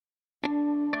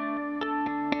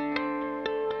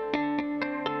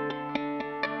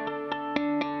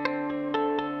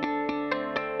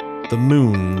The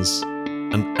moon's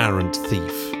an arrant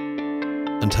thief,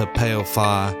 and her pale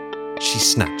fire she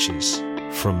snatches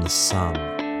from the sun.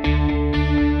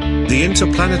 The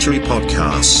Interplanetary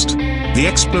Podcast, the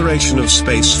exploration of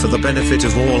space for the benefit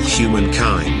of all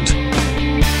humankind.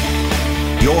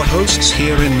 Your hosts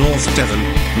here in North Devon,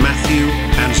 Matthew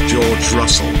and George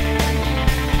Russell.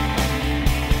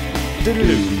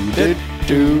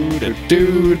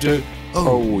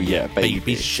 Oh yeah,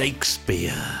 Baby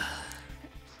Shakespeare.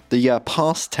 The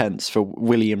past tense for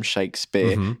William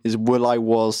Shakespeare is "will I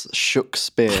was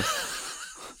Shakespeare."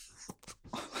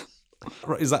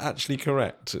 Right, is that actually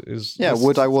correct?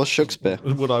 Would I was Shakespeare.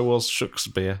 Would I was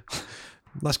Shakespeare.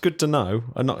 That's good to know.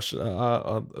 I'm not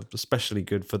especially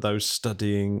good for those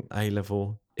studying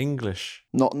A-level English.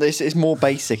 Not this is more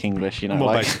basic English,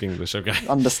 More basic English, okay.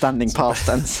 Understanding past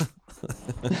tense.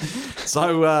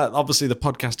 So obviously the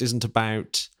podcast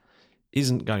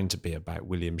isn't going to be about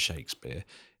William Shakespeare.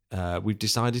 We've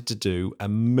decided to do a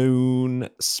moon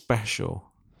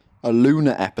special. A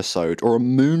lunar episode or a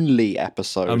moonly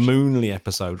episode. A moonly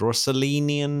episode or a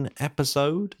Selenian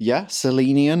episode. Yeah,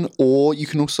 Selenian, or you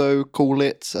can also call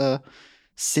it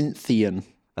Cynthian.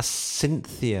 A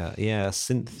Cynthian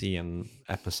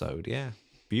episode. Yeah,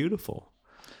 beautiful.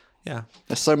 Yeah.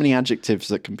 There's so many adjectives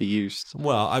that can be used.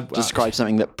 Well, describe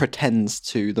something that pretends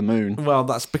to the moon. Well,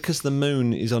 that's because the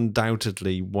moon is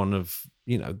undoubtedly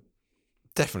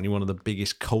definitely one of the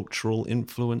biggest cultural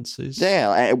influences.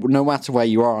 Yeah, no matter where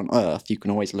you are on Earth, you can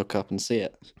always look up and see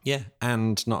it. Yeah,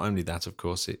 and not only that, of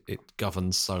course, it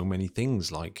governs so many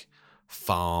things like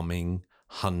farming,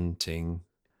 hunting,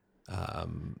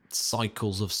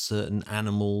 cycles of certain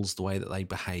animals, the way that they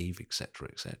behave, etc.,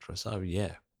 etc. So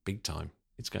yeah, big time.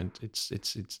 It's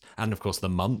and of course the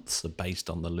months are based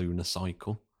on the lunar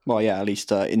cycle. Well, yeah, at least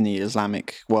in the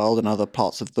Islamic world and other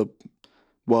parts of the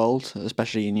world,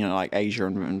 especially in like Asia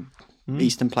and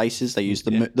eastern places, they use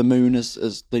the moon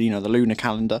as the the lunar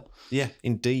calendar. Yeah,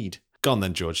 indeed. Go on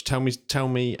then, George. Tell me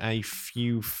a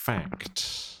few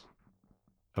facts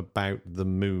about the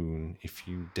moon, if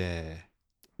you dare.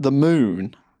 The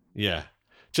moon. Yeah.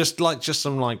 Just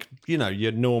some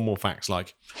your normal facts,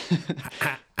 like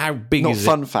how big is it?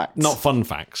 Not fun facts. Not fun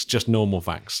facts, just normal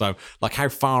facts. So, like, how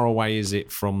far away is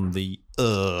it from the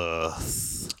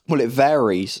Earth? Well, it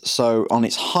varies. So, on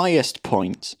its highest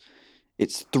point,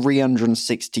 it's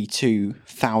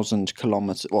 362,000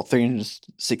 kilometers, or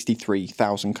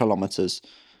 363,000 kilometers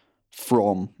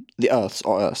from the Earth's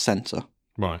center.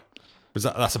 Right.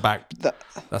 That's about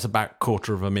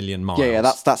 250,000 miles. Yeah,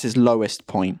 that's its lowest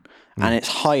point. And its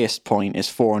highest point is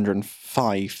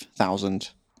 405,000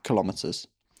 kilometers.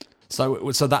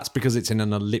 So that's because it's in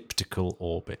an elliptical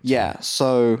orbit. Yeah.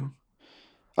 So,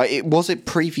 was it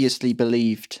previously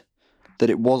believed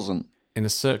that it wasn't in a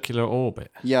circular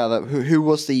orbit? Yeah. Who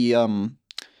was the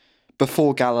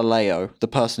before Galileo, the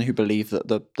person who believed that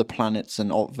the planets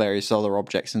and various other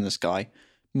objects in the sky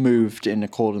moved in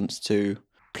accordance to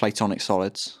Platonic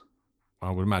solids?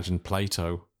 I would imagine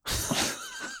Plato.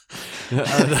 No,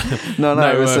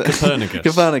 it was Copernicus.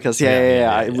 Copernicus,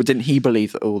 yeah. Didn't he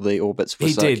believe that all the orbits were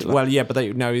circular? He did. Well, yeah, but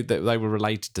they were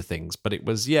related to things. But it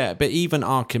was, yeah. But even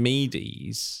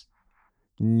Archimedes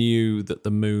knew that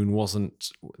the moon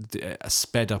wasn't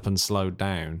sped up and slowed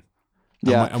down.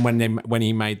 Yeah. And when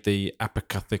he made the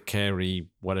apothecary,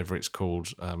 whatever it's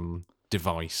called,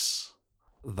 device,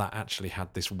 that actually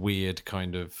had this weird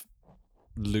kind of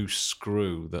loose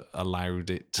screw that allowed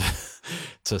it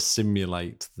to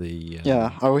simulate the I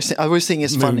always think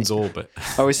it's moon's funny. Orbit.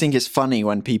 I always think it's funny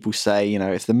when people say,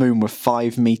 if the moon were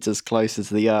 5 meters closer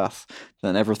to the Earth,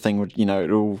 then everything would, it'd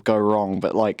all go wrong.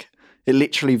 But it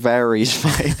literally varies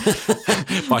by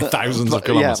thousands of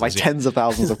kilometers. Yeah, by tens of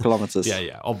thousands of kilometers.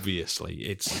 Yeah. Obviously,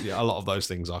 it's a lot of those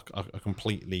things are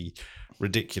completely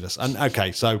ridiculous. And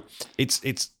okay, so it's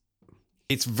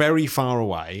very far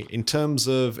away in terms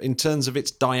of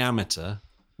its diameter.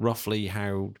 Roughly,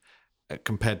 how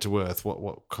compared to Earth,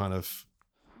 what kind of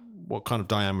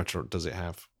diameter does it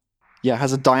have? Yeah, it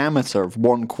has a diameter of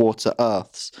 1/4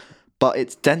 Earth's, but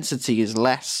its density is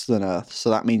less than Earth, so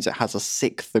that means it has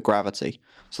 1/6 the gravity.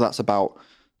 So that's about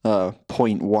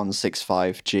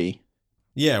 0.165 g.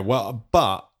 Yeah, well,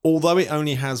 but although it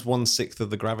only has 1/6 of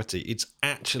the gravity, it's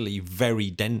actually very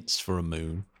dense for a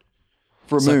moon.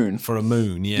 For a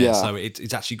moon, yeah. So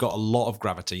it's actually got a lot of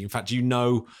gravity. In fact,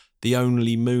 the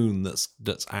only moon that's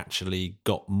actually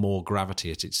got more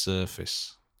gravity at its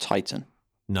surface? Titan.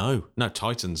 No,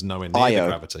 Titan's nowhere near the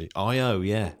gravity. Io,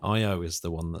 yeah. Io is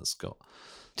the one that's got...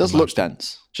 Does look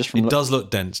dense. It does look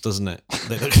dense, doesn't it?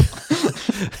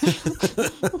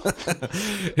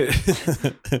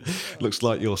 Looks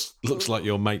like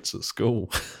your mates at school.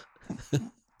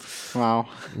 Wow.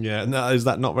 Yeah, no, is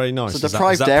that not very nice? It's a Is that-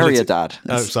 deprived is that area, politi- Dad.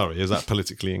 Oh, sorry. Is that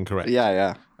politically incorrect?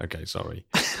 Yeah. Okay, sorry.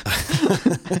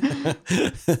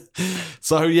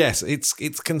 So yes,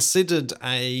 it's considered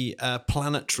a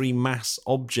planetary mass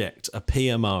object, a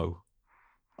PMO,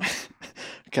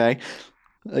 Okay.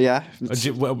 Yeah.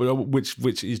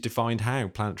 which is defined how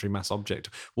planetary mass object.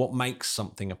 What makes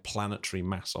something a planetary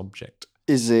mass object?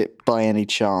 Is it by any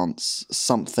chance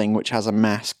something which has a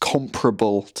mass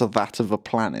comparable to that of a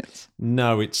planet?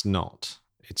 No, it's not.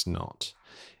 It's not.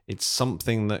 It's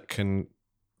something that can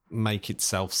make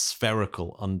itself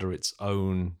spherical under its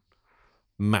own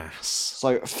mass.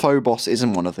 So Phobos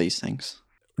isn't one of these things.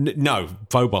 No,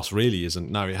 Phobos really isn't.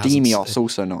 No, it hasn't. Deimos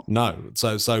also not. No,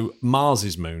 so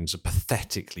Mars's moons are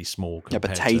pathetically small. Yeah,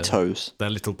 Compared potatoes. They're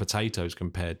little potatoes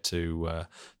compared to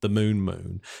the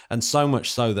moon, and so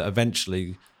much so that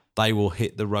eventually they will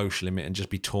hit the Roche limit and just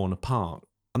be torn apart.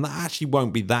 And that actually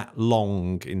won't be that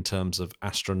long in terms of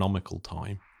astronomical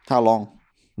time. How long?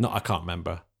 No, I can't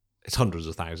remember. It's hundreds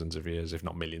of thousands of years, if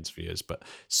not millions of years, but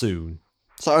soon.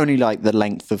 So only like the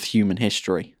length of human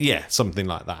history. Yeah, something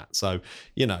like that. So,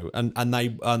 and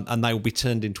they will be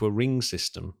turned into a ring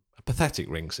system, a pathetic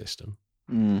ring system.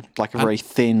 Like a very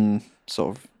thin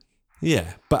sort of.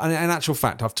 Yeah, but in actual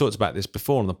fact, I've talked about this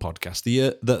before on the podcast.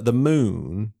 The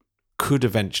moon could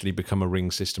eventually become a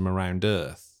ring system around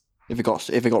Earth If it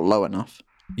got low enough.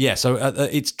 Yeah, so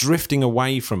it's drifting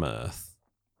away from Earth,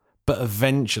 but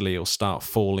eventually it'll start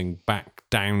falling back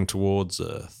down towards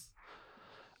Earth.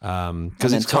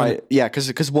 Because it's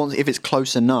because once if it's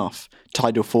close enough,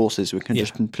 tidal forces can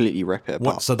just completely rip it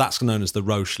apart. So that's known as the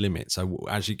Roche limit. So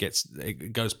as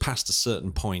it goes past a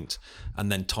certain point,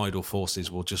 and then tidal forces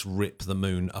will just rip the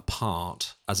moon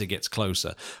apart as it gets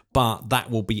closer. But that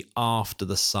will be after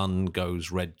the sun goes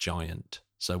red giant.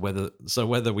 So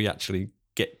whether we actually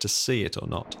get to see it or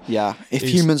not. Yeah, if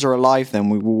humans are alive, then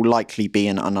we will likely be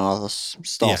in another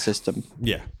star system.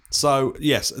 Yeah. So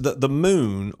yes, the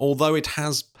moon, although it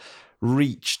has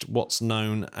reached what's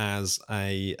known as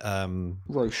a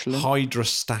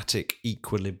hydrostatic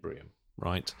equilibrium,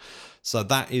 right? So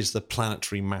that is the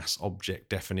planetary mass object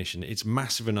definition. It's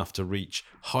massive enough to reach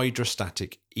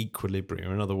hydrostatic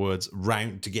equilibrium. In other words,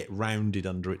 to get rounded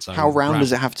under its own. How round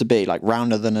does it have to be? Like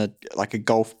rounder than a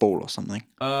golf ball or something?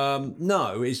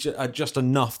 No, it's just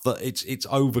enough that it's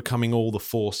overcoming all the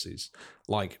forces.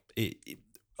 Like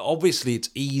obviously, it's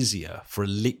easier for a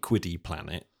liquidy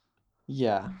planet.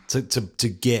 Yeah. To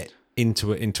get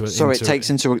into it. So it takes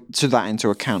into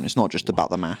account. It's not just about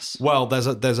the mass. Well, there's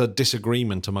a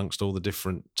disagreement amongst all the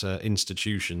different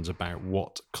institutions about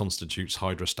what constitutes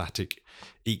hydrostatic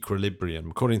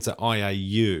equilibrium. According to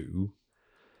IAU,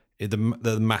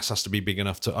 the mass has to be big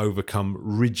enough to overcome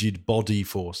rigid body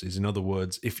forces. In other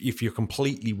words, if you're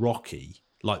completely rocky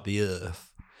like the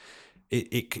Earth,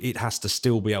 it has to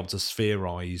still be able to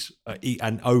spherize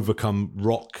and overcome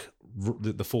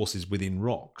the forces within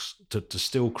rocks to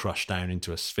still crush down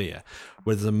into a sphere,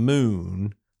 whereas the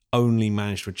moon only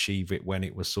managed to achieve it when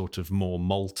it was sort of more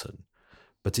molten.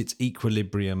 But its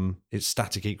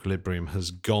static equilibrium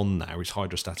has gone now. It's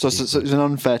hydrostatic. So it's an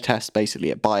unfair test, basically.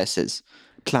 It biases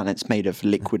planets made of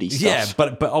liquidy stuff. Yeah,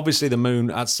 but obviously the moon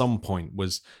at some point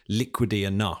was liquidy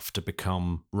enough to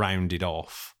become rounded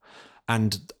off.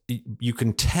 And you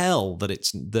can tell that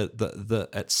it's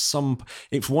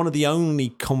it's one of the only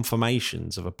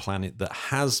conformations of a planet that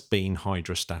has been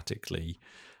hydrostatically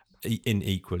in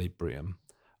equilibrium,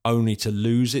 only to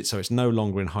lose it. So it's no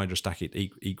longer in hydrostatic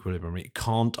equilibrium. It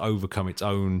can't overcome its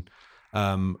own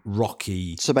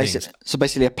rocky. So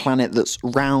basically, a planet that's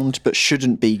round but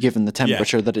shouldn't be given the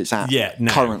temperature that it's at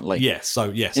currently. Yes,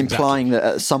 implying that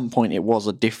at some point it was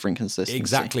a different consistency.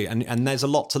 Exactly, and there's a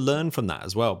lot to learn from that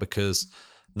as well, because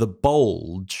the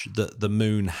bulge that the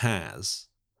moon has,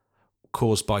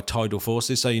 caused by tidal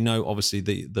forces. So obviously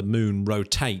the moon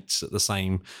rotates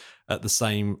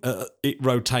it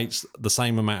rotates the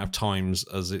same amount of times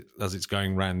as it's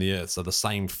going around the Earth. So the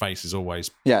same face is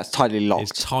always it's tidally locked.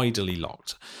 It's tidally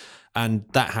locked, and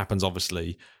that happens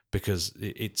obviously because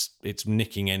it's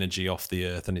nicking energy off the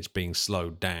Earth and it's being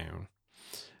slowed down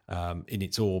in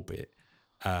its orbit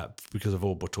because of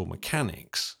orbital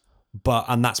mechanics.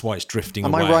 And that's why it's drifting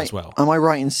away as well. Am I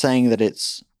right in saying that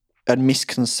it's a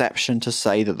misconception to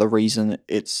say that the reason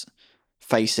it's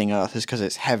facing Earth is because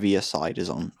its heavier side is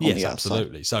on the Earth side? Yes,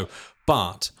 absolutely. So,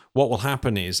 but what will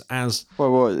happen is yes,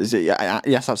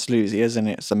 absolutely, isn't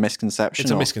it? It's a misconception.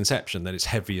 It's a misconception that its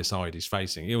heavier side is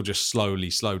facing. It'll just slowly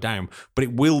slow down, but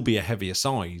it will be a heavier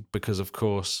side because, of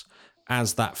course,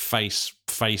 as that face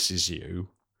faces you,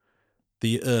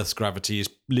 the Earth's gravity is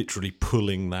literally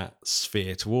pulling that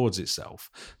sphere towards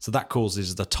itself. So that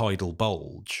causes the tidal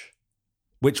bulge,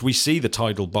 which we see the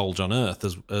tidal bulge on Earth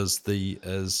as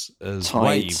Tides.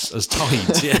 waves, as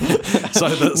tides. Yeah.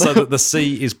 so that the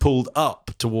sea is pulled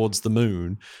up towards the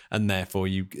moon, and therefore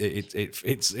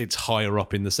it's higher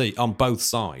up in the sea on both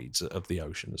sides of the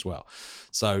ocean as well.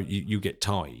 So you get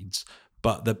tides.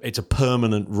 But it's a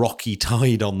permanent rocky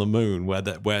tide on the moon where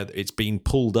it's been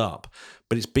pulled up,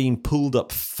 but it's been pulled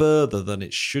up further than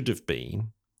it should have been.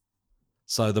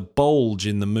 So the bulge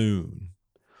in the moon,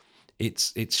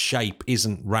 its shape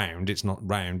isn't round. It's not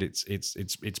round.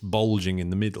 It's bulging in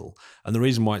the middle. And the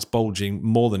reason why it's bulging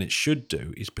more than it should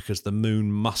do is because the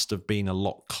moon must have been a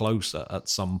lot closer at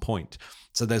some point.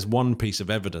 So there's one piece of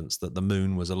evidence that the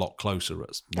moon was a lot closer.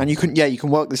 And you can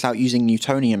work this out using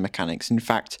Newtonian mechanics. In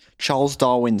fact, Charles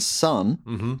Darwin's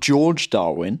son, George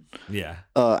Darwin,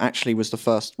 actually was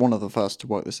one of the first to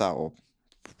work this out, or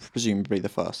presumably the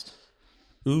first.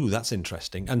 Ooh, that's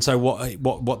interesting. And so what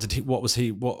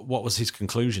was his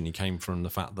conclusion? He came from the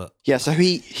fact that so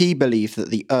he believed that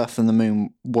the Earth and the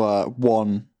moon were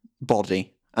one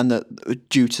body, and that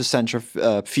due to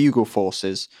centrifugal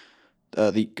forces,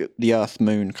 the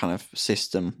Earth-Moon kind of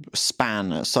system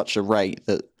span at such a rate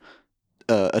that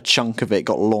a chunk of it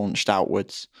got launched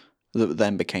outwards, that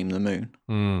then became the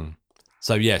moon.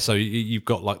 So you've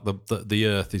got like the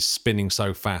Earth is spinning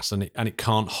so fast, and it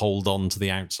can't hold on to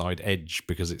the outside edge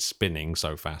because it's spinning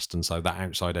so fast, and so that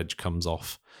outside edge comes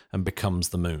off and becomes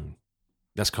the moon.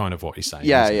 That's kind of what he's saying.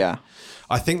 Yeah.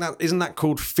 I think isn't that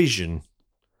called fission?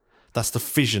 That's the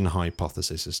fission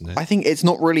hypothesis, isn't it? I think it's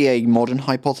not really a modern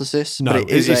hypothesis, no, but it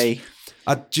is a.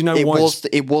 Do you know why?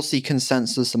 It was the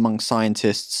consensus among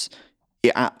scientists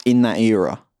in that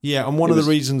era. Yeah, and one of the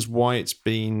reasons why it's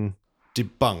been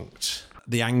debunked,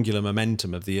 the angular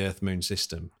momentum of the Earth-Moon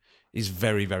system is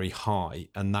very, very high,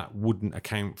 and that wouldn't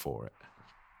account for it.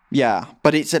 Yeah,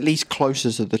 but it's at least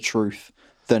closer to the truth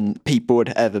than people had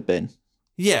ever been.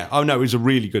 Yeah, oh no, it was a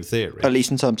really good theory. At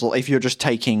least in terms of if you're just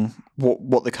taking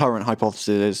what the current hypothesis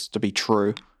is to be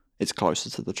true, it's closer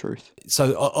to the truth.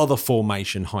 So other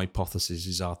formation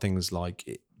hypotheses are things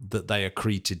like that they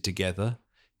accreted together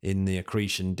in the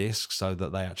accretion disk, so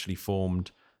that they actually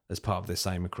formed as part of the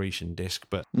same accretion disk.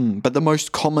 But the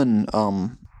most common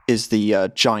is the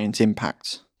giant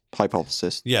impact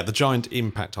hypothesis. Yeah, the giant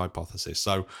impact hypothesis.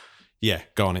 So yeah,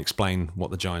 go on, explain what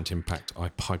the giant impact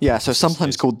hypothesis is. Yeah, so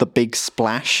sometimes called the big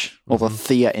splash or the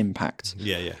Theia impact.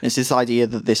 Yeah. It's this idea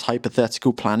that this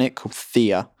hypothetical planet called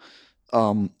Theia,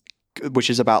 which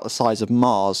is about the size of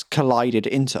Mars, collided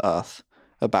into Earth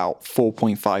about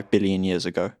 4.5 billion years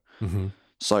ago. Mm-hmm.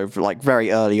 So like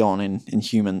very early on in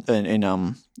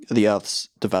the Earth's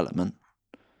development.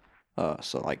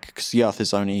 So like, because the Earth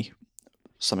is only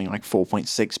something like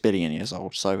 4.6 billion years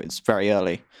old, so it's very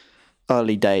early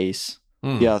days.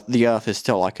 The Earth is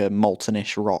still like a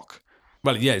molten-ish rock.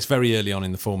 Well, yeah, it's very early on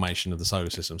in the formation of the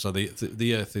solar system. So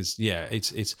the Earth is,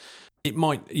 it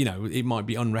might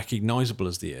be unrecognizable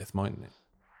as the Earth, mightn't it?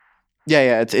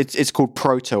 Yeah, it's called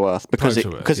proto-Earth because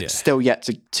it's still yet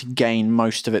to gain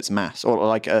most of its mass, or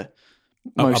like a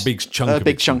big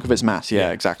chunk of its mass.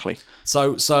 Yeah, exactly.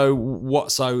 So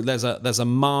there's a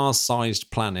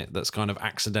Mars-sized planet that's kind of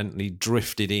accidentally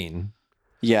drifted in.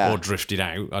 Yeah. Or drifted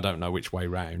out, I don't know which way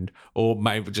round, or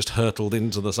maybe just hurtled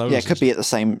into the solar system. Yeah, it could be at the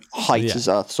same height as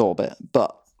Earth's orbit,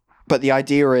 but the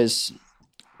idea is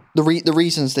the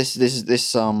reasons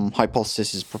this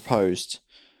hypothesis is proposed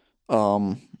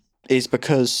is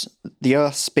because the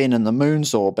Earth's spin and the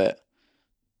Moon's orbit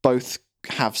both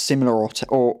have similar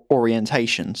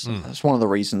orientations. That's one of the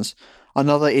reasons.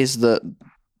 Another is that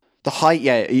the high.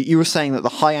 Yeah, you were saying that the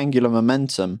high angular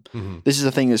momentum. This is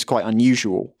a thing that's quite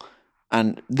unusual.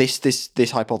 And this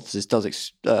hypothesis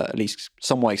does at least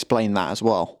somewhat explain that as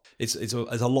well. It's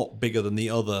a lot bigger than the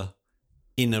other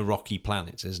inner rocky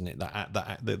planets, isn't it?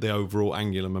 The overall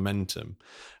angular momentum,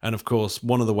 and of course,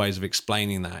 one of the ways of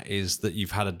explaining that is that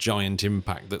you've had a giant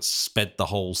impact that's sped the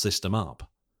whole system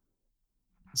up.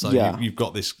 So you've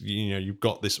got this, you've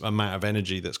got this amount of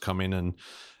energy that's come in,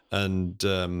 and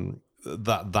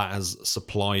that has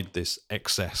supplied this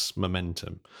excess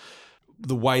momentum.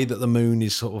 The way that the moon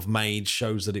is sort of made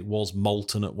shows that it was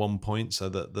molten at one point, so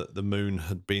that the moon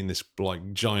had been this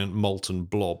like giant molten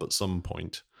blob at some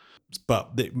point.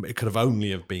 But it could have only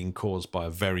have been caused by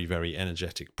a very, very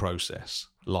energetic process,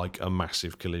 like a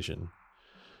massive collision.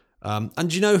 And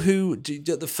do you know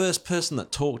the first person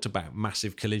that talked about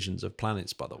massive collisions of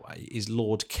planets, by the way, is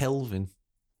Lord Kelvin.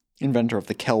 Inventor of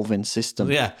the Kelvin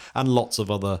system. Yeah, and lots of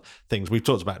other things. We've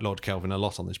talked about Lord Kelvin a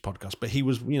lot on this podcast, but he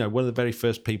was, one of the very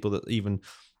first people that even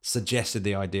suggested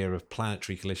the idea of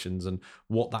planetary collisions and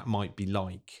what that might be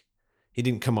like. He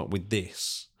didn't come up with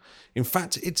this. In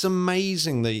fact, it's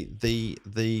amazing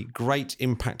the great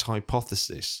impact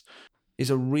hypothesis is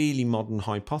a really modern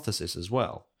hypothesis as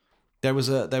well. There was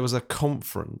a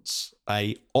conference,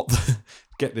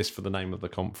 get this for the name of the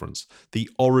conference, the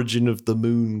Origin of the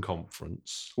Moon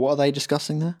conference. What are they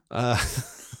discussing there?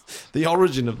 The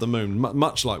origin of the moon,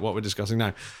 much like what we're discussing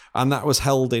now, and that was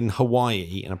held in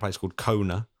Hawaii in a place called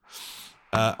Kona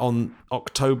on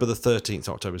October the 13th,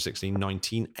 October 16,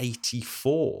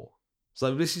 1984.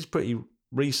 So this is pretty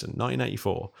recent,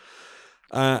 1984.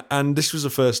 And this was the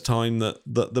first time that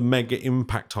the mega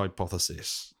impact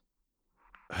hypothesis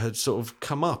had sort of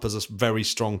come up as a very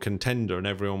strong contender, and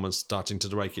everyone was starting to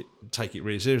take it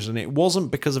really seriously. And it wasn't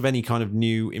because of any kind of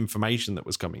new information that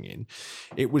was coming in.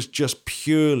 It was just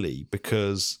purely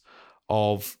because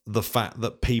of the fact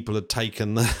that people had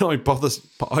taken the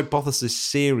hypothesis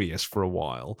serious for a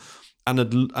while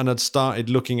and had started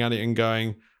looking at it and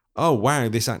going, oh, wow,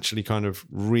 this actually kind of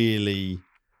really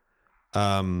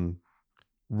like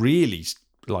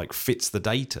fits the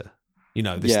data. You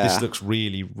know, this looks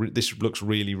really,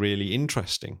 really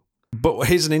interesting. But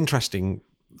here's an interesting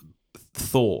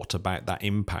thought about that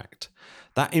impact.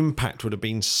 That impact would have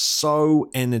been so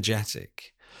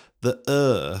energetic that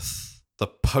Earth, the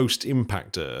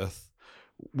post-impact Earth,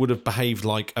 would have behaved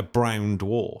like a brown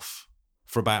dwarf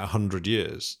for about 100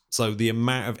 years. So the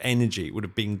amount of energy would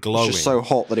have been glowing. It's just so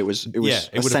hot that it was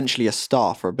essentially a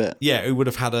star for a bit. Yeah, it would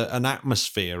have had an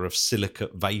atmosphere of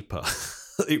silicate vapor.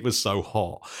 It was so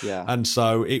hot. Yeah. And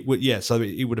so it would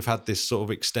have had this sort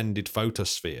of extended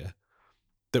photosphere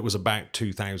that was about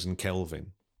 2000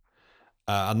 Kelvin.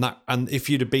 And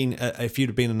if you'd have been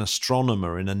an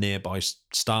astronomer in a nearby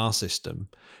star system,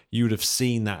 you would have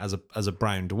seen that as a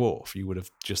brown dwarf. You would have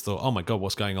just thought, "Oh my God,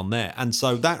 what's going on there?" And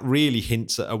so that really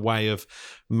hints at a way of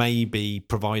maybe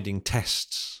providing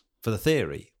tests for the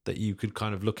theory that you could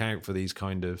kind of look out for these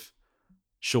kind of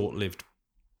short-lived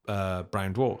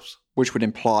brown dwarfs, which would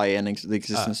imply the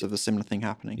existence of a similar thing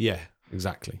happening. Yeah,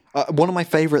 exactly. One of my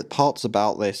favorite parts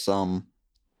about this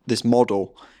this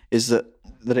model is that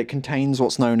it contains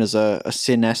what's known as a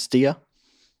synestia,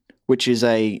 which is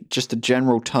just a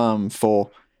general term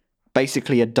for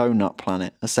basically a donut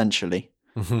planet, essentially.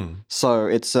 Mm-hmm. So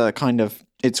it's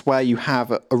it's where you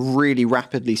have a really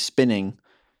rapidly spinning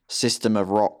system of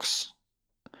rocks,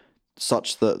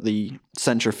 such that the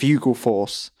centrifugal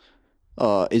force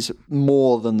is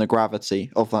more than the gravity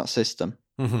of that system.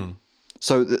 Mm-hmm.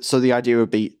 So the idea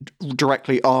would be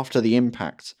directly after the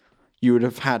impact, you would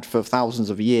have had for thousands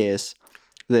of years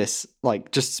this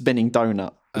like just spinning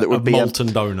donut that would be molten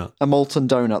donut. A molten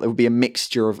donut that would be a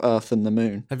mixture of Earth and the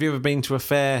Moon. Have you ever been to a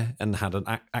fair and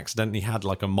accidentally had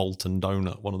like a molten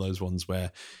donut? One of those ones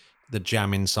where the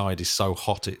jam inside is so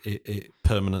hot it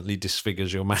permanently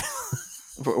disfigures your mouth.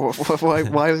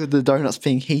 Why are the donuts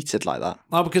being heated like that?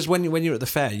 Oh, because when you're at the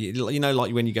fair, you know,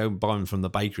 like when you go buy them from the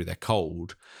bakery, they're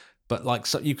cold. But like,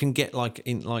 so you can get like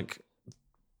in like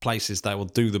places they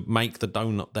will make the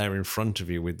donut there in front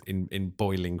of you in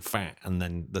boiling fat, and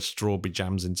then the strawberry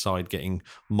jam's inside getting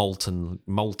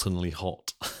moltenly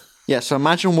hot. Yeah, so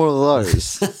imagine one of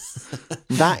those.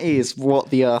 That is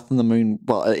what the Earth and the Moon.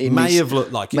 Well, it may have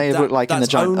looked like. May have looked like in the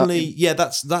giant.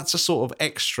 That's a sort of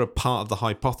extra part of the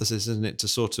hypothesis, isn't it? To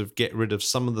sort of get rid of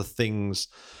some of the things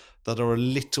that are a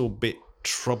little bit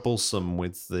troublesome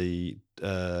with the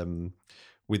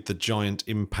giant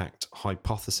impact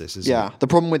hypothesis, isn't it? The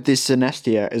problem with this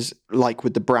synestia is like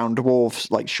with the brown dwarfs,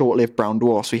 like short-lived brown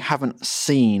dwarfs. We haven't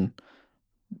seen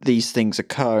these things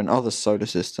occur in other solar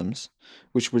systems,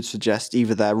 which would suggest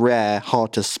either they're rare,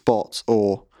 hard to spot,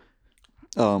 or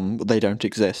they don't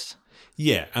exist.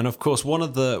 Yeah, and of course, one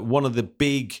of the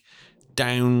big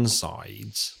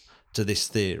downsides to this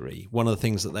theory, one of the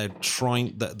things that they're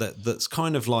trying that's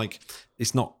kind of like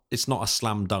it's not a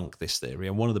slam dunk, this theory,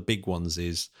 and one of the big ones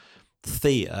is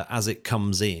Theia, as it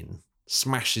comes in,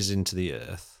 smashes into the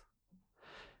Earth,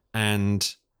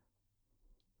 and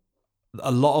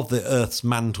a lot of the Earth's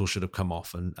mantle should have come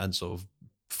off and sort of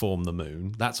form the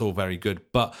Moon. That's all very good,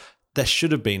 but there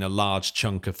should have been a large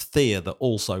chunk of Theia that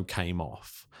also came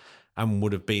off and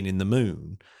would have been in the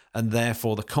Moon, and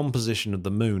therefore the composition of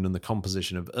the Moon and the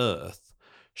composition of Earth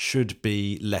should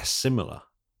be less similar.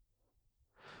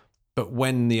 But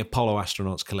when the Apollo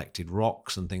astronauts collected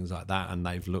rocks and things like that, and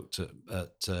they've looked at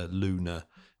lunar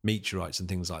meteorites and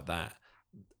things like that,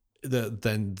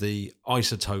 then the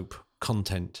isotope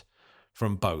content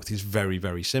from both is very,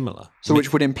 very similar. So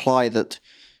which would imply that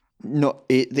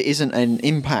it isn't an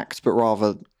impact, but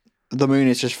rather the Moon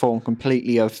is just formed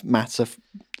completely of matter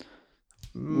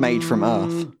made from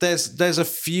Earth. There's a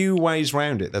few ways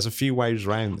around it. There's a few ways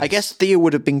around this. I guess Theia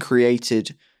would have been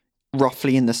created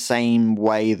roughly in the same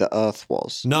way that Earth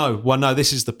was. No,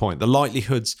 this is the point. The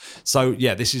likelihoods. So,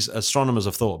 yeah, this is astronomers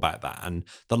have thought about that, and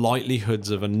the likelihoods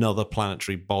of another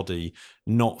planetary body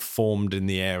not formed in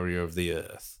the area of the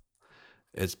Earth,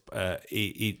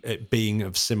 it being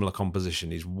of similar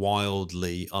composition, is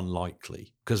wildly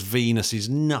unlikely, because Venus is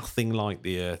nothing like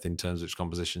the Earth in terms of its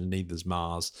composition. Neither's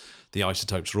Mars. The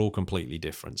isotopes are all completely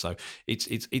different. So it's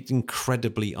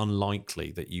incredibly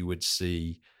unlikely that you would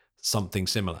see something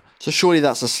similar. So surely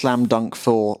that's a slam dunk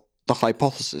for the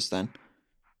hypothesis then.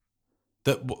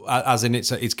 That, as in,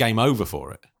 it's game over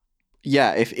for it.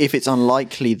 Yeah, if it's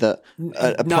unlikely that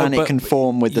a planet can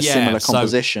form with a similar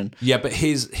composition. So, but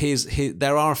here's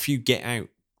there are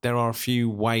a few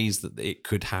ways that it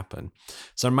could happen.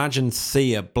 So imagine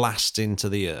Theia blasts into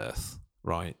the Earth,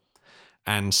 right,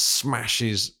 and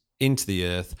smashes into the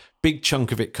Earth. Big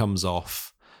chunk of it comes off.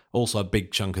 Also, a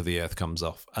big chunk of the Earth comes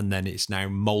off, and then it's now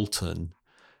molten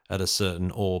at a certain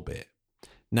orbit.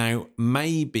 Now,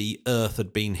 maybe Earth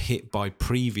had been hit by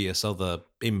previous other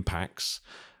impacts,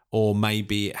 or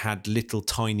maybe it had little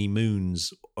tiny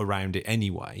moons around it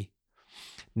anyway.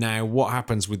 Now, what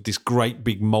happens with this great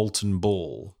big molten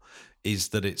ball is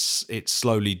that it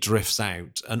slowly drifts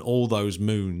out, and all those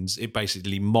moons, it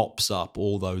basically mops up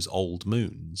all those old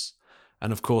moons.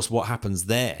 And of course, what happens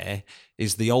there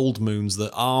is the old moons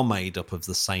that are made up of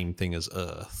the same thing as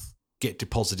Earth get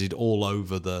deposited all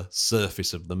over the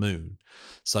surface of the moon,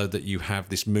 so that you have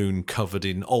this moon covered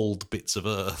in old bits of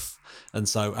Earth. And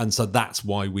so that's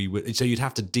why we would. So you'd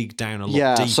have to dig down a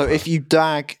lot deeper. So if you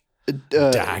dag,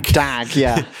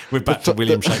 yeah, we're back to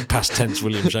William Shakespeare, past tense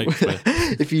William Shakespeare.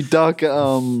 If you dug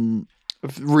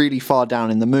really far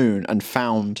down in the moon and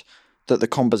found that the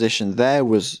composition there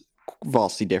was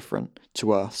vastly different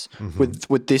to Earth's,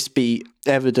 would this be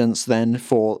evidence then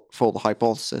for the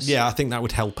hypothesis? Yeah, I think that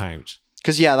would help out.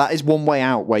 Because that is one way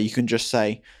out, where you can just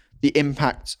say the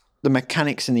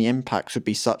mechanics in the impacts would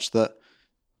be such that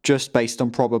just based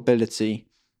on probability,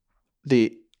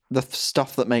 the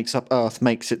stuff that makes up Earth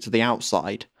makes it to the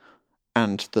outside,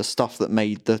 and the stuff that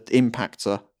made the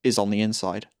impactor is on the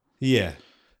inside. Yeah,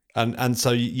 and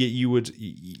so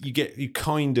you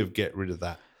kind of get rid of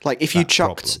that. Like if you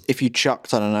chucked,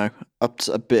 I don't know,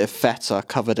 a bit of feta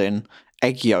covered in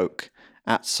egg yolk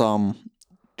at some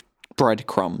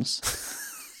breadcrumbs,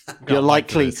 you're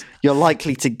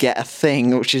likely to get a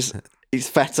thing which is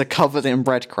feta covered in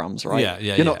breadcrumbs, right? Yeah.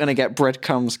 You're not going to get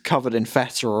breadcrumbs covered in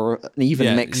feta or an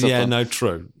even mix of them. Yeah, no,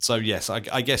 true. So yes, I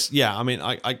guess. Yeah, I mean,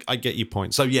 I get your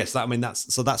point. So yes,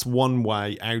 that's one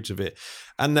way out of it,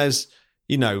 and there's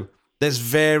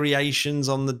variations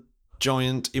on the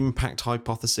giant impact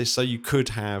hypothesis. So you could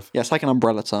have... Yeah, it's like an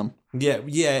umbrella term. Yeah.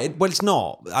 Well, it's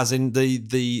not. As in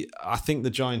I think the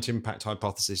giant impact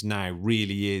hypothesis now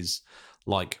really is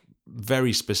like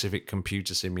very specific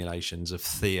computer simulations of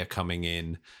Theia coming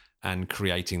in and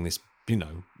creating this,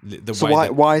 So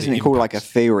why isn't it called like a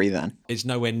theory then? It's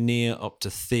nowhere near up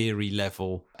to theory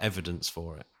level evidence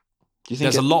for it. Do you think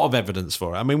there's a lot of evidence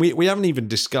for it? I mean, we haven't even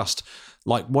discussed,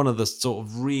 like, one of the sort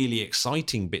of really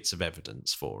exciting bits of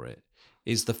evidence for it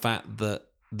is the fact that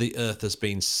the Earth has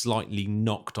been slightly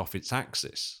knocked off its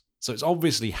axis. So it's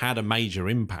obviously had a major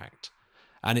impact,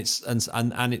 and its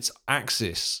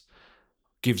axis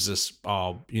gives us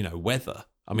our weather.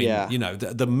 I mean,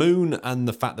 the moon, and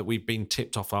the fact that we've been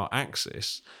tipped off our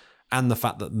axis, and the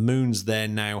fact that the moon's there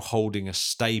now holding us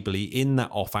stably in that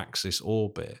off-axis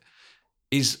orbit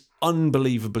is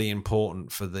unbelievably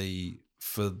important for the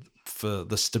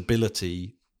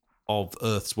stability of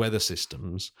Earth's weather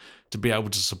systems to be able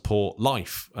to support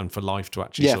life, and for life to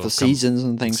actually seasons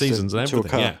and things, seasons and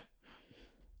everything. To occur.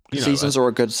 Seasons are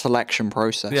a good selection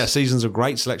process. Yeah, seasons are a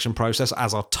great selection process,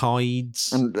 as are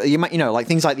tides, and like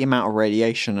things like the amount of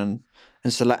radiation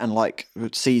and like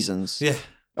seasons. Yeah,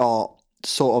 are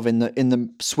sort of in the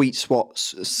sweet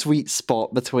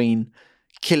spot between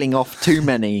killing off too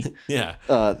many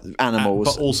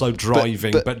animals, but also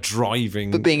driving,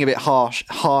 but being a bit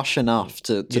harsh enough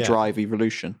to drive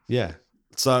evolution. Yeah.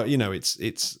 So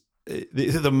it's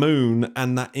the moon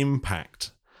and that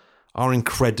impact are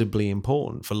incredibly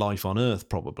important for life on Earth.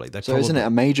 Probably. Isn't it a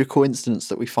major coincidence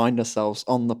that we find ourselves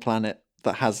on the planet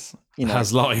that has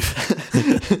has life?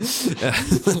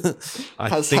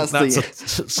 I think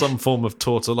that's some form of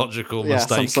tautological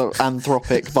mistake. Some sort of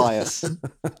anthropic bias.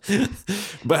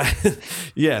 But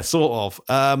yeah, sort of.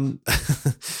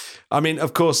 I mean,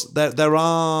 of course, there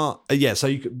are. So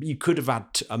you could have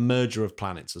had a merger of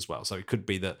planets as well. So it could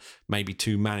be that maybe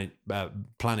two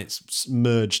planets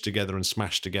merged together and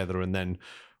smashed together, and then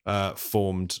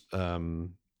formed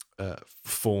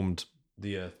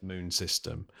the Earth-Moon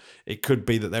system. It could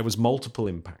be that there was multiple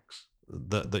impacts.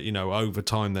 That over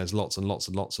time there's lots and lots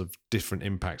and lots of different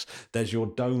impacts. There's your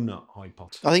donut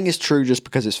hypothesis. I think it's true just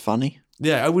because it's funny.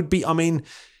 Yeah, it would be. I mean,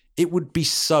 it would be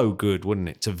so good, wouldn't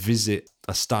it, to visit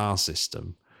a star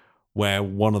system where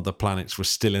one of the planets was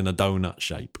still in a donut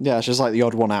shape. Yeah, it's just like the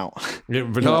odd one out. Yeah,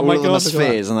 but All my of them God, are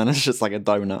spheres, and then it's just like a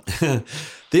donut.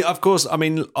 Of course, I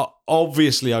mean,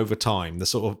 obviously over time, the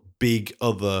sort of big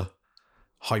other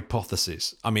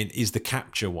hypothesis, I mean, is the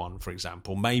capture one, for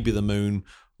example. Maybe the moon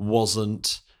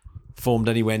wasn't formed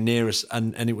anywhere near us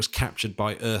and it was captured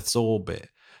by Earth's orbit.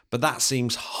 But that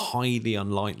seems highly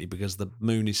unlikely because the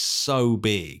moon is so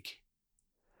big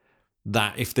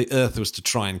that if the Earth was to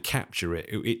try and capture it,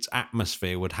 its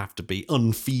atmosphere would have to be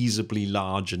unfeasibly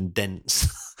large and dense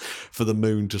for the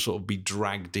moon to sort of be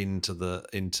dragged into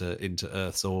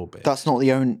Earth's orbit. That's not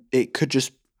the only. It could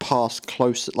just pass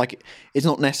close. Like, it's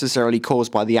not necessarily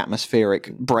caused by the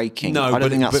atmospheric breaking. No, I don't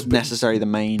think that's necessarily the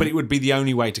main. But it would be the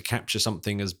only way to capture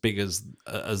something as big as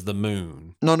the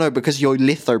moon. No, because you're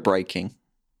litho breaking.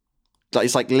 Like,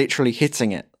 it's like literally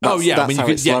hitting it. That's I mean, how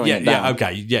it's slowing it down.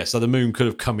 okay, yeah. So the moon could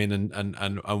have come in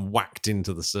and whacked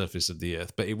into the surface of the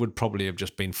Earth, but it would probably have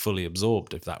just been fully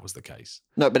absorbed if that was the case.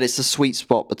 No, but it's the sweet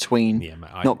spot between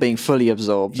not being fully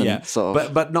absorbed and sort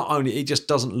of. But not only, it just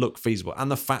doesn't look feasible, and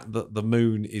the fact that the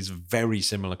moon is very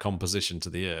similar composition to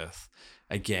the Earth,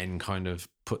 again, kind of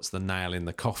puts the nail in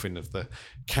the coffin of the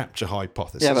capture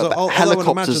hypothesis. Yeah, but I would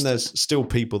imagine there's still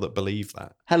people that believe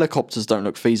that. Helicopters don't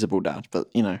look feasible, Dad,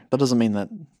 but that doesn't mean that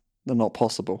they're not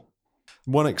possible.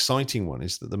 One exciting one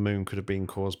is that the moon could have been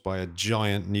caused by a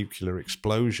giant nuclear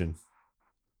explosion.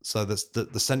 So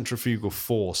the centrifugal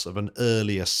force of an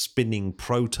earlier spinning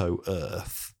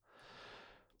proto-Earth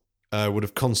would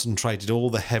have concentrated all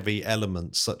the heavy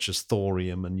elements such as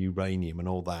thorium and uranium and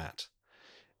all that,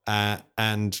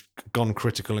 and gone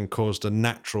critical and caused a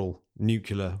natural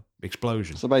nuclear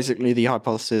explosion. So basically the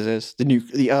hypothesis is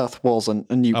the Earth was a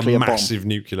nuclear bomb. A massive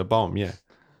nuclear bomb, yeah.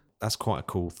 That's quite a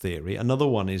cool theory. Another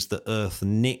one is that Earth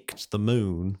nicked the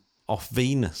moon off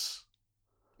Venus.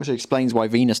 Which explains why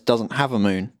Venus doesn't have a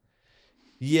moon.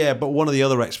 Yeah, but one of the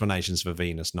other explanations for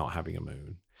Venus not having a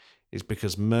moon is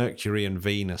because Mercury and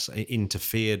Venus are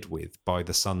interfered with by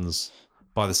the sun's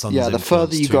the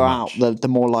further you go out, the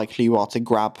more likely you are to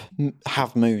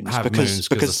have moons. Because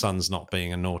the sun's not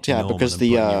being a naughty Norman because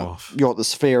the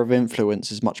sphere of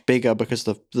influence is much bigger because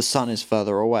the sun is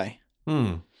further away.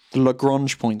 The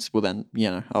Lagrange points will then,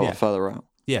 are further out.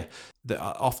 Yeah.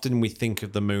 Often we think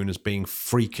of the moon as being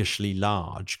freakishly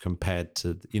large compared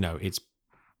to, its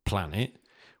planet,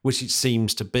 which it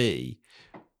seems to be.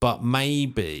 But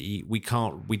maybe we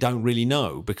don't really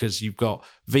know because you've got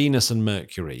Venus and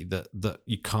Mercury that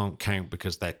you can't count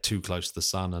because they're too close to the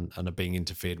sun and are being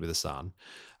interfered with the sun.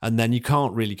 And then you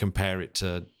can't really compare it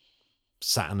to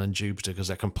Saturn and Jupiter because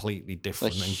they're completely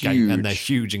different and they're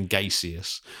huge and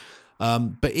gaseous.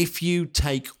 But if you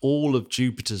take all of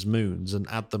Jupiter's moons and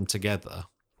add them together,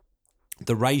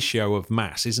 the ratio of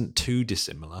mass isn't too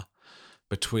dissimilar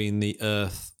between the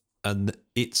Earth and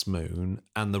its moon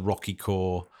and the rocky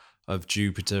core of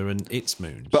Jupiter and its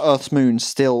moons. But Earth's moon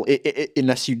still,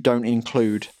 unless you don't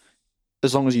include,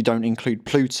 as long as you don't include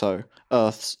Pluto,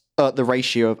 the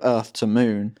ratio of Earth to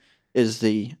moon is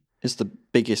the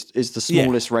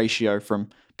smallest ratio from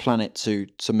planet to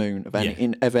moon of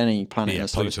any planet in the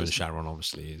solar Pluto system. and Charon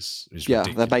obviously is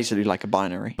ridiculous. They're basically like a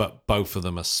binary. But both of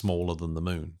them are smaller than the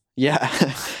moon. Yeah,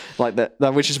 like that,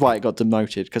 which is why it got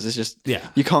demoted because it's just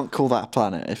you can't call that a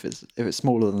planet if it's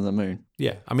smaller than the moon.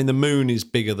 Yeah, I mean the moon is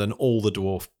bigger than all the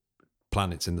dwarf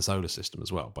planets in the solar system as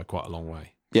well by quite a long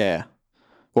way. Yeah,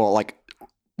 well, like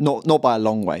not by a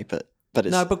long way, but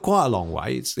it's but quite a long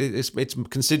way. It's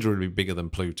considerably bigger than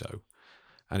Pluto,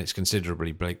 and it's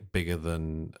considerably bigger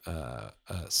than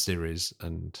Ceres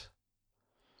and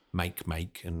Make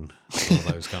and all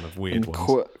those kind of weird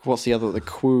ones. What's the other? The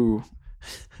Quoo.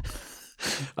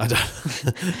 I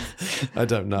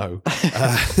don't know.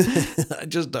 I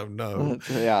just don't know.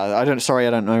 I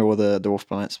don't know all the dwarf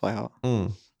planets by heart.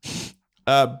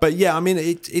 But yeah, I mean,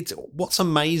 it's what's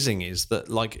amazing is that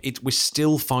we're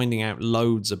still finding out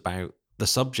loads about the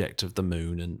subject of the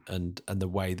moon and the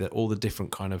way that all the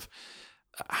different kind of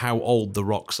how old the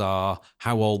rocks are,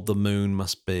 how old the moon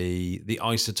must be, the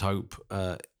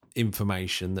isotope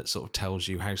information that sort of tells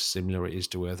you how similar it is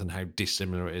to Earth and how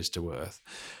dissimilar it is to Earth.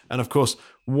 And of course,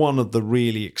 one of the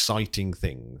really exciting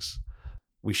things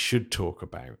we should talk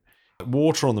about,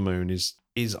 water on the moon is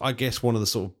I guess one of the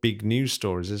sort of big news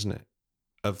stories, isn't it,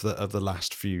 of the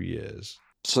last few years.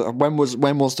 So when was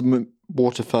the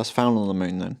water first found on the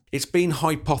moon then? It's been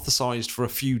hypothesized for a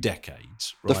few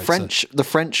decades. The Right? The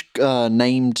French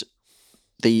named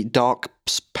the dark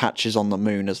patches on the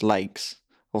moon as lakes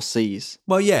or seas.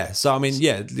 Well, yeah. So I mean,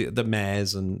 yeah, the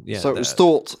mares and yeah. So it was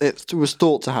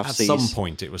thought to have at seas. some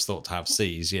point it was thought to have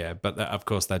seas, yeah, but of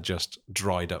course they're just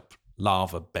dried up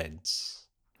lava beds.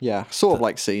 Yeah, sort of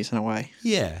like seas in a way.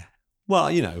 Yeah. Well,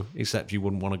 except you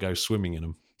wouldn't want to go swimming in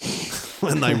them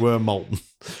when they were molten,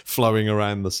 flowing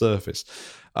around the surface.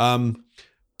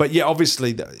 But yeah,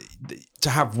 obviously, to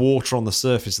have water on the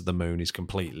surface of the moon is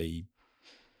completely.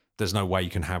 There's no way you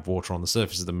can have water on the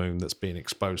surface of the moon that's being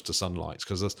exposed to sunlight,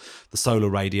 because the solar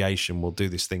radiation will do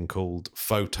this thing called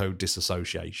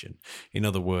photodissociation. In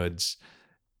other words,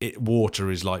 water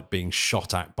is like being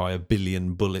shot at by a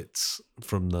billion bullets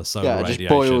from the solar radiation. Yeah, it just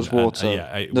boils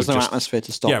water. There's no atmosphere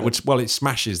to stop it. It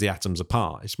smashes the atoms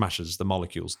apart. It smashes the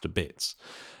molecules to bits.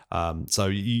 So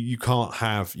you can't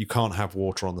have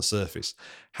water on the surface.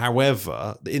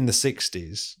 However, in the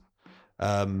 60s,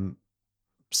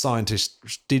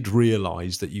 scientists did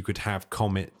realize that you could have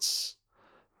comets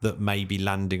that may be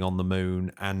landing on the moon,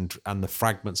 and the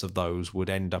fragments of those would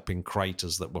end up in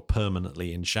craters that were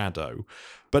permanently in shadow.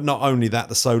 But not only that,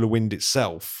 the solar wind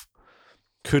itself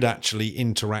could actually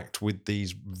interact with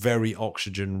these very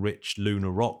oxygen-rich lunar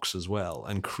rocks as well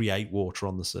and create water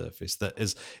on the surface. That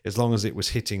as long as it was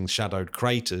hitting shadowed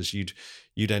craters, you'd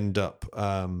end up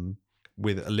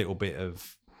with a little bit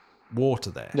of water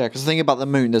there. Yeah, because the thing about the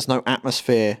moon, there's no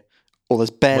atmosphere, or there's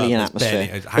barely an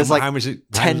atmosphere. There's like how much is it?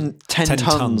 10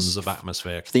 tons of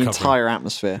atmosphere. The entire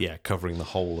atmosphere. Yeah, covering the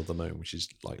whole of the moon, which is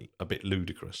like a bit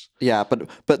ludicrous. Yeah, but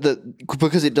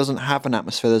because it doesn't have an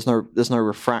atmosphere, there's no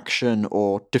refraction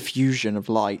or diffusion of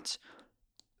light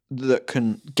that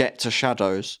can get to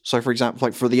shadows. So, for example,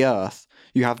 like for the Earth,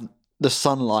 you have the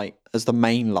sunlight as the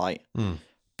main light,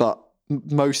 but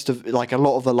most of a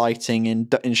lot of the lighting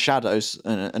in shadows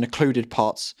and occluded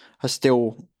parts are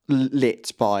still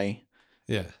lit by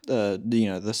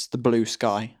the blue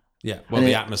sky. Yeah, well,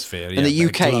 the atmosphere. In the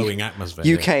UK, glowing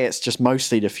atmosphere. UK, it's just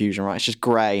mostly diffusion, right? It's just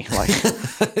grey.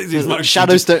 Like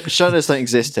shadows don't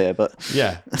exist here, but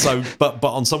yeah. So, but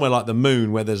on somewhere like the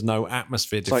moon, where there's no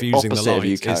atmosphere diffusing the light,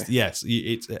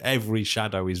 it's every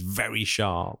shadow is very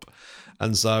sharp.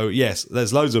 And so, yes,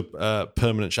 there's loads of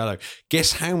permanent shadow.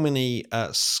 Guess how many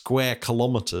square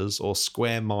kilometers or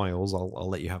square miles, I'll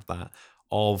let you have that,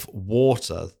 of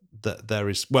water that there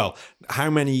is. Well,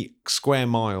 how many square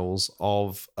miles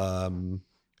of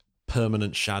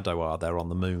permanent shadow are there on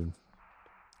the moon?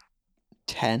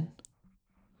 10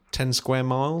 square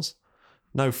miles?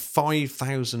 No,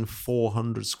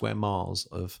 5,400 square miles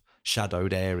of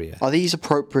shadowed area. Are these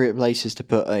appropriate places to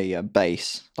put a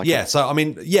base?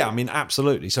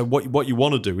 Absolutely. So what you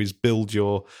want to do is build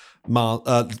your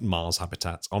Mars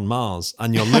habitat on Mars,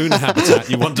 and your lunar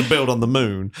habitat you want to build on the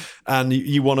moon, and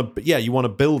you want to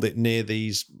build it near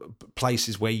these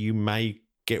places where you may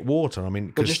get water. I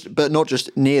mean, but not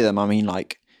just near them. I mean,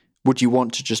 like, would you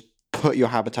want to just put your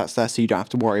habitats there so you don't have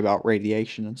to worry about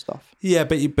radiation and stuff? Yeah,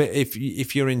 but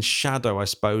if you're in shadow, I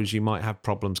suppose you might have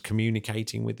problems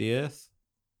communicating with the Earth.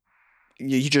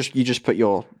 You just put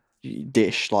your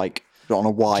dish like on a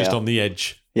wire, just on the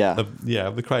edge. Yeah, of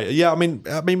the crater. Yeah, I mean,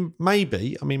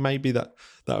 maybe that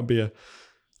would be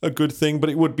a good thing, but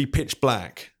it would be pitch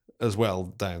black as well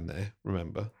down there.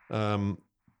 Remember, but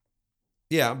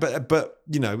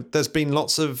there's been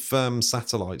lots of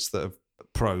satellites that have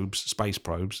space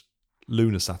probes,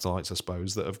 lunar satellites, I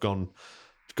suppose, that have gone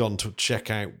to check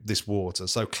out this water.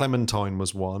 So Clementine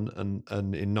was one, and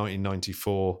in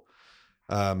 1994.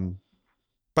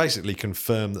 Basically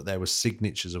confirmed that there were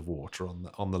signatures of water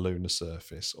on the lunar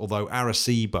surface. Although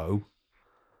Arecibo,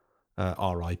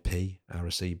 R.I.P.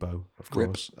 Arecibo, of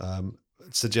course,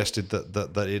 suggested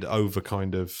that it over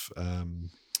kind of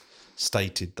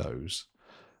stated those.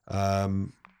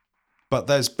 But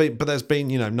there's been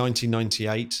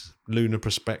 1998 Lunar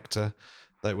Prospector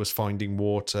that was finding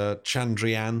water.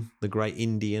 Chandrayaan, the great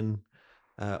Indian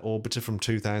orbiter from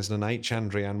 2008,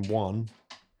 Chandrayaan-1.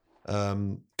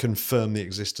 Confirm the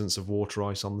existence of water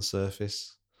ice on the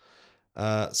surface.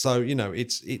 So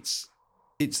it's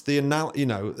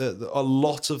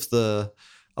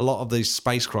a lot of these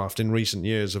spacecraft in recent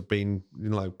years have been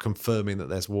confirming that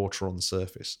there's water on the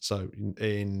surface. So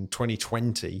in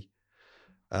 2020,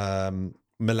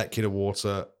 molecular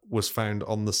water was found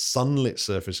on the sunlit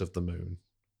surface of the moon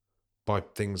by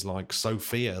things like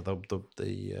SOFIA,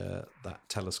 that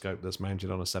telescope that's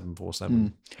mounted on a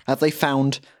 747. Have they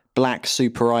found black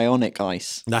superionic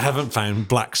ice. I haven't found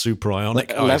black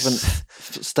superionic ice.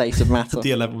 11th state of matter.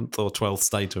 The 11th or 12th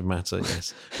state of matter,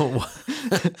 yes.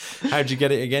 How'd you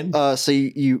get it again? So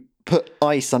you put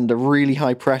ice under really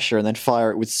high pressure and then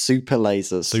fire it with super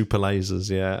lasers. Super lasers,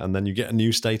 yeah. And then you get a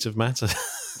new state of matter.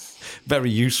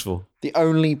 Very useful. The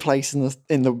only place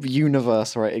in the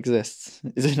universe where it exists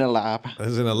is in a lab.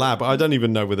 It's in a lab. I don't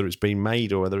even know whether it's been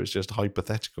made or whether it's just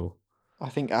hypothetical. I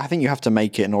think you have to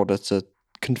make it in order to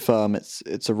confirm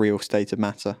it's a real state of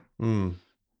matter. Mm.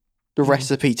 The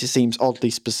recipe just seems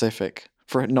oddly specific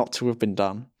for it not to have been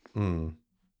done. Mm.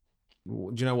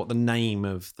 Do you know what the name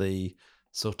of the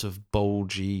sort of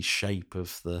bulgy shape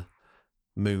of the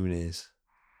moon is?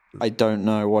 I don't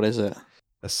know. What is it?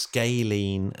 A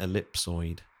scalene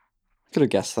ellipsoid. Could have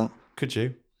guessed that. Could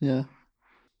you? Yeah.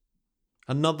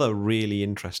 Another really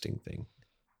interesting thing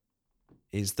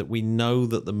is that we know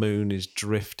that the moon is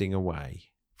drifting away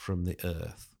from the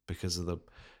Earth because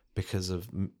of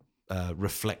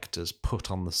reflectors put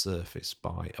on the surface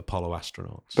by Apollo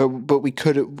astronauts. But we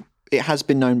could. It has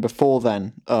been known before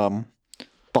then.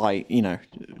 By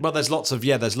Well, there's lots of.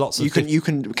 You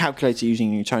can calculate it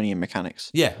using Newtonian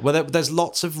mechanics. Yeah, well, there's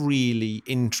lots of really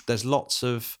there's lots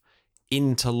of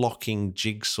interlocking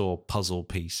jigsaw puzzle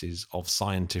pieces of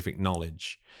scientific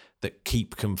knowledge that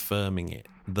keep confirming it,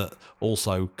 that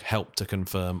also help to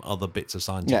confirm other bits of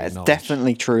scientific knowledge. Yeah, it's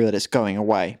definitely true that it's going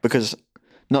away, because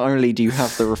not only do you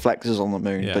have the reflectors on the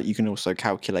moon, but you can also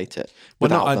calculate it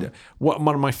without them.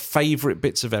 One of my favourite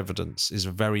bits of evidence is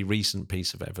a very recent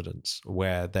piece of evidence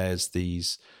where there's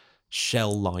these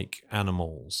shell-like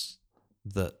animals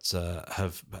that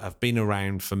have been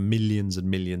around for millions and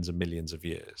millions and millions of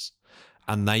years,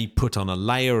 and they put on a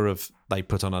layer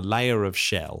of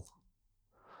shell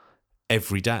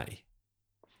every day,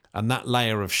 and that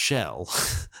layer of shell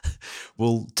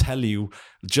will tell you,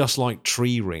 just like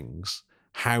tree rings,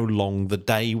 how long the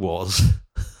day was.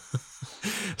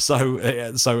 so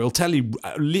it'll tell you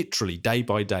literally day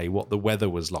by day what the weather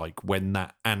was like when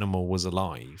that animal was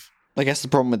alive. I guess the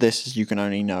problem with this is you can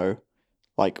only know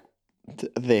you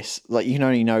can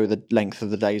only know the length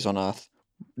of the days on Earth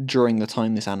during the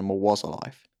time this animal was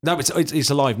alive. No, it's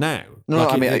alive now. No,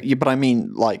 I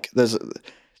mean there's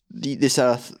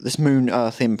this moon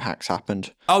Earth impacts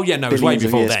happened. Oh yeah, no, it was way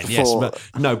before then. Before.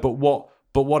 Yes,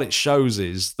 but what it shows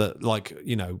is that,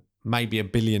 maybe a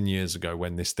billion years ago,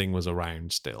 when this thing was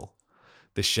around still,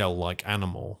 this shell-like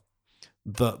animal,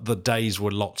 the days were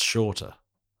lots shorter.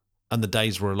 And the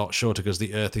days were a lot shorter because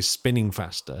the Earth is spinning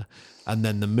faster, and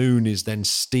then the moon is then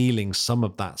stealing some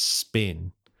of that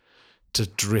spin to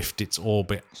drift its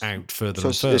orbit out further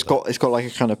and further. It's got like a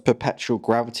kind of perpetual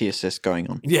gravity assist going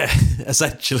on. Yeah,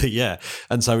 essentially, yeah.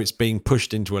 And so it's being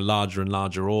pushed into a larger and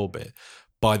larger orbit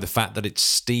by the fact that it's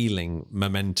stealing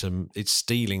momentum. It's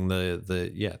stealing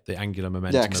the angular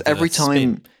momentum. Yeah, because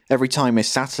every time a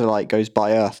satellite goes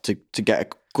by Earth to get a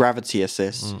gravity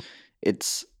assist,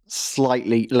 it's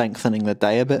slightly lengthening the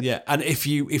day a bit. Yeah, and if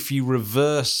you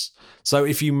reverse, so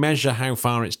if you measure how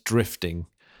far it's drifting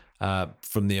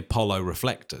from the Apollo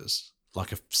reflectors,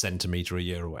 like a centimetre a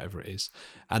year or whatever it is,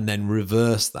 and then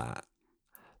reverse that,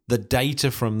 the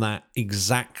data from that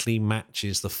exactly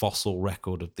matches the fossil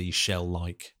record of these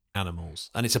shell-like animals,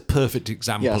 and it's a perfect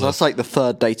example. Yeah, so that's like the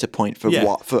third data point for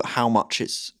how much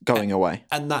it's going away,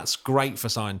 and that's great for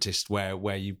scientists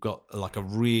where you've got like a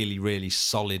really, really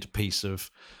solid piece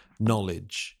of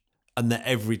knowledge, and that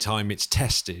every time it's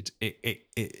tested,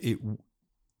 it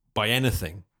by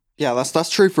anything. Yeah, that's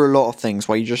true for a lot of things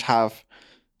where you just have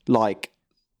like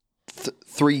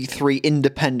three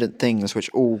independent things which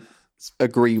all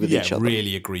agree with each other.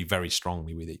 Really agree very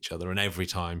strongly with each other, and every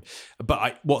time.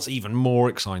 But what's even more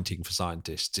exciting for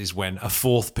scientists is when a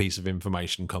fourth piece of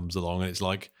information comes along, and it's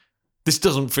like, this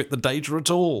doesn't fit the data at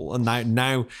all, and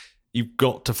now you've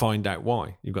got to find out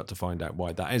why. You've got to find out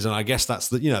why that is, and I guess that's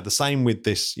the same with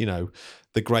this.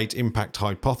 The Great Impact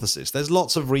Hypothesis. There's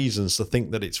lots of reasons to think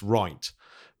that it's right,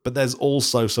 but there's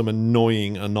also some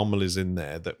annoying anomalies in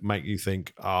there that make you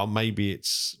think, maybe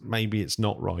it's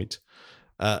not right.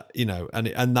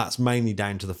 And that's mainly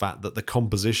down to the fact that the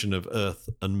composition of Earth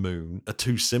and Moon are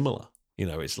too similar.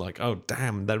 It's like, oh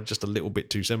damn, they're just a little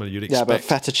bit too similar. You'd expect. Yeah, but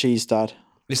feta cheese, Dad.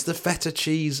 It's the feta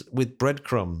cheese with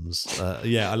breadcrumbs.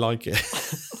 Yeah, I like it.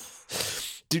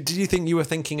 Did you think you were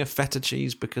thinking of feta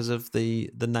cheese because of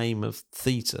the name of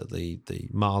Theta, the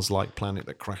Mars-like planet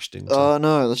that crashed into?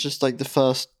 No, that's just like the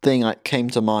first thing that came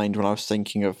to mind when I was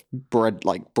thinking of bread,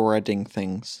 like breading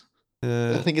things.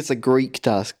 I think it's a Greek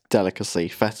delicacy,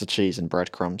 feta cheese and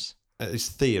breadcrumbs. It's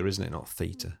Thea, isn't it? Not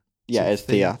Theta. Yeah, it's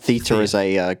Thea. Theta is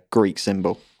a Greek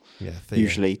symbol, yeah, Thea.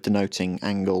 usually denoting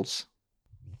angles.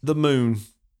 The moon,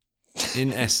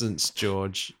 in essence,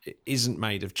 George, it isn't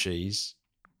made of cheese.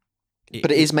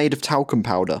 But it is made of talcum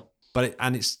powder.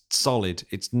 And it's solid.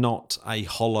 It's not a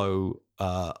hollow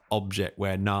object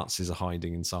where Nazis are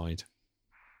hiding inside.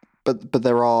 But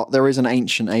there is an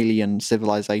ancient alien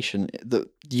civilization that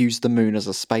used the moon as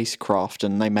a spacecraft,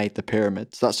 and they made the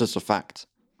pyramids. That's just a fact.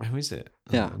 Oh, is it?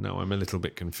 Yeah. Oh, no, I'm a little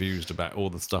bit confused about all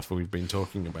the stuff we've been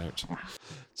talking about.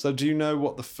 So, do you know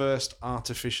what the first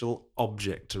artificial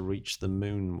object to reach the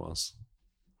moon was?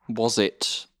 Was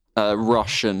it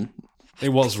Russian? It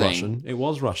was thing? Russian. It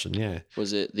was Russian, yeah.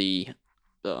 Was it the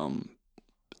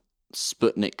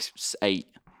Sputnik 8?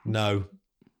 No.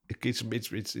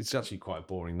 It's actually quite a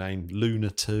boring name. Luna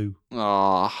 2.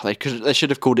 They should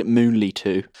have called it Moonly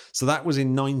 2. So that was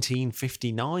in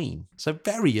 1959. So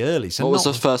very early. So What was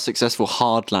the first successful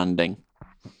hard landing?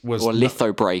 Or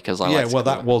litho break, as I like to call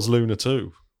that it. was Luna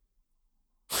 2.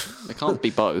 It can't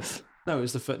be both. No, it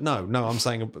was the first. No, I'm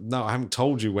saying no. I haven't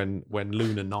told you when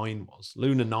Luna 9 was.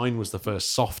 Luna 9 was the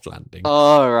first soft landing.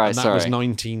 Oh, right, and that sorry. was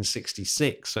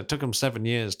 1966. So it took them 7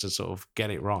 years to sort of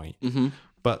get it right. Mm-hmm.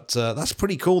 But that's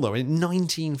pretty cool, though. In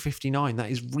 1959, that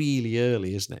is really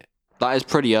early, isn't it? That is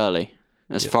pretty early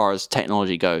as far as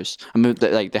technology goes. I mean,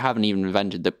 they haven't even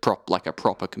invented a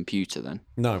proper computer then.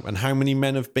 No. And how many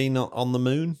men have been on the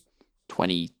moon?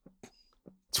 20.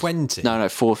 20. No,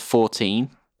 14.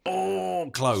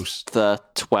 Oh, close.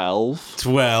 12.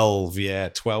 12, yeah.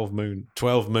 12 moon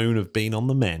have been on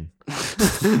the men.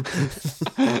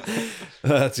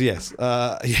 Yes.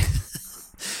 Yeah.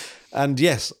 And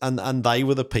yes, and they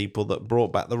were the people that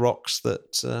brought back the rocks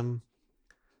that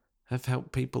have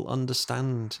helped people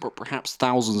understand. But perhaps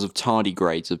thousands of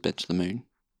tardigrades have been to the moon.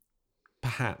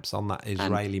 Perhaps on that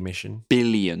Israeli mission.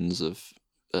 Billions of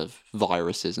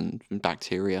viruses and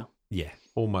bacteria. Yeah,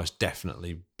 almost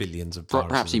definitely billions of viruses.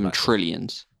 Perhaps even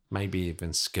trillions. Maybe even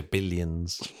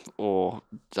scabillions. Or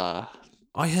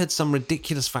I heard some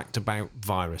ridiculous fact about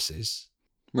viruses.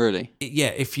 Really?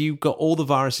 If you got all the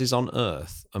viruses on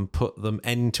Earth and put them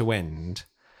end to end,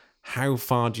 how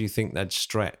far do you think they'd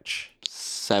stretch?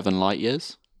 7 light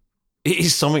years? It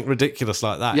is something ridiculous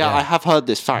like that. Yeah, I have heard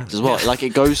this fact as well. Like, it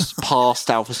goes past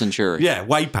Alpha Centauri. Yeah,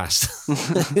 way past.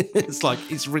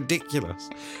 It's ridiculous.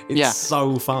 It's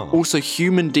so far. Also,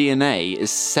 human DNA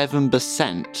is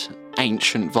 7%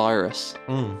 ancient virus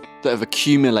that have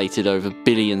accumulated over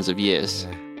billions of years.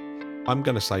 Yeah. I'm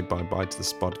going to say bye-bye to the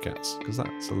Spodcats because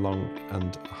that's a long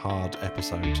and hard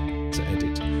episode to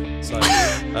edit. So,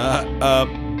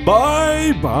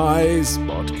 bye-bye,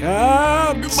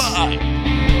 Spodcats. Goodbye.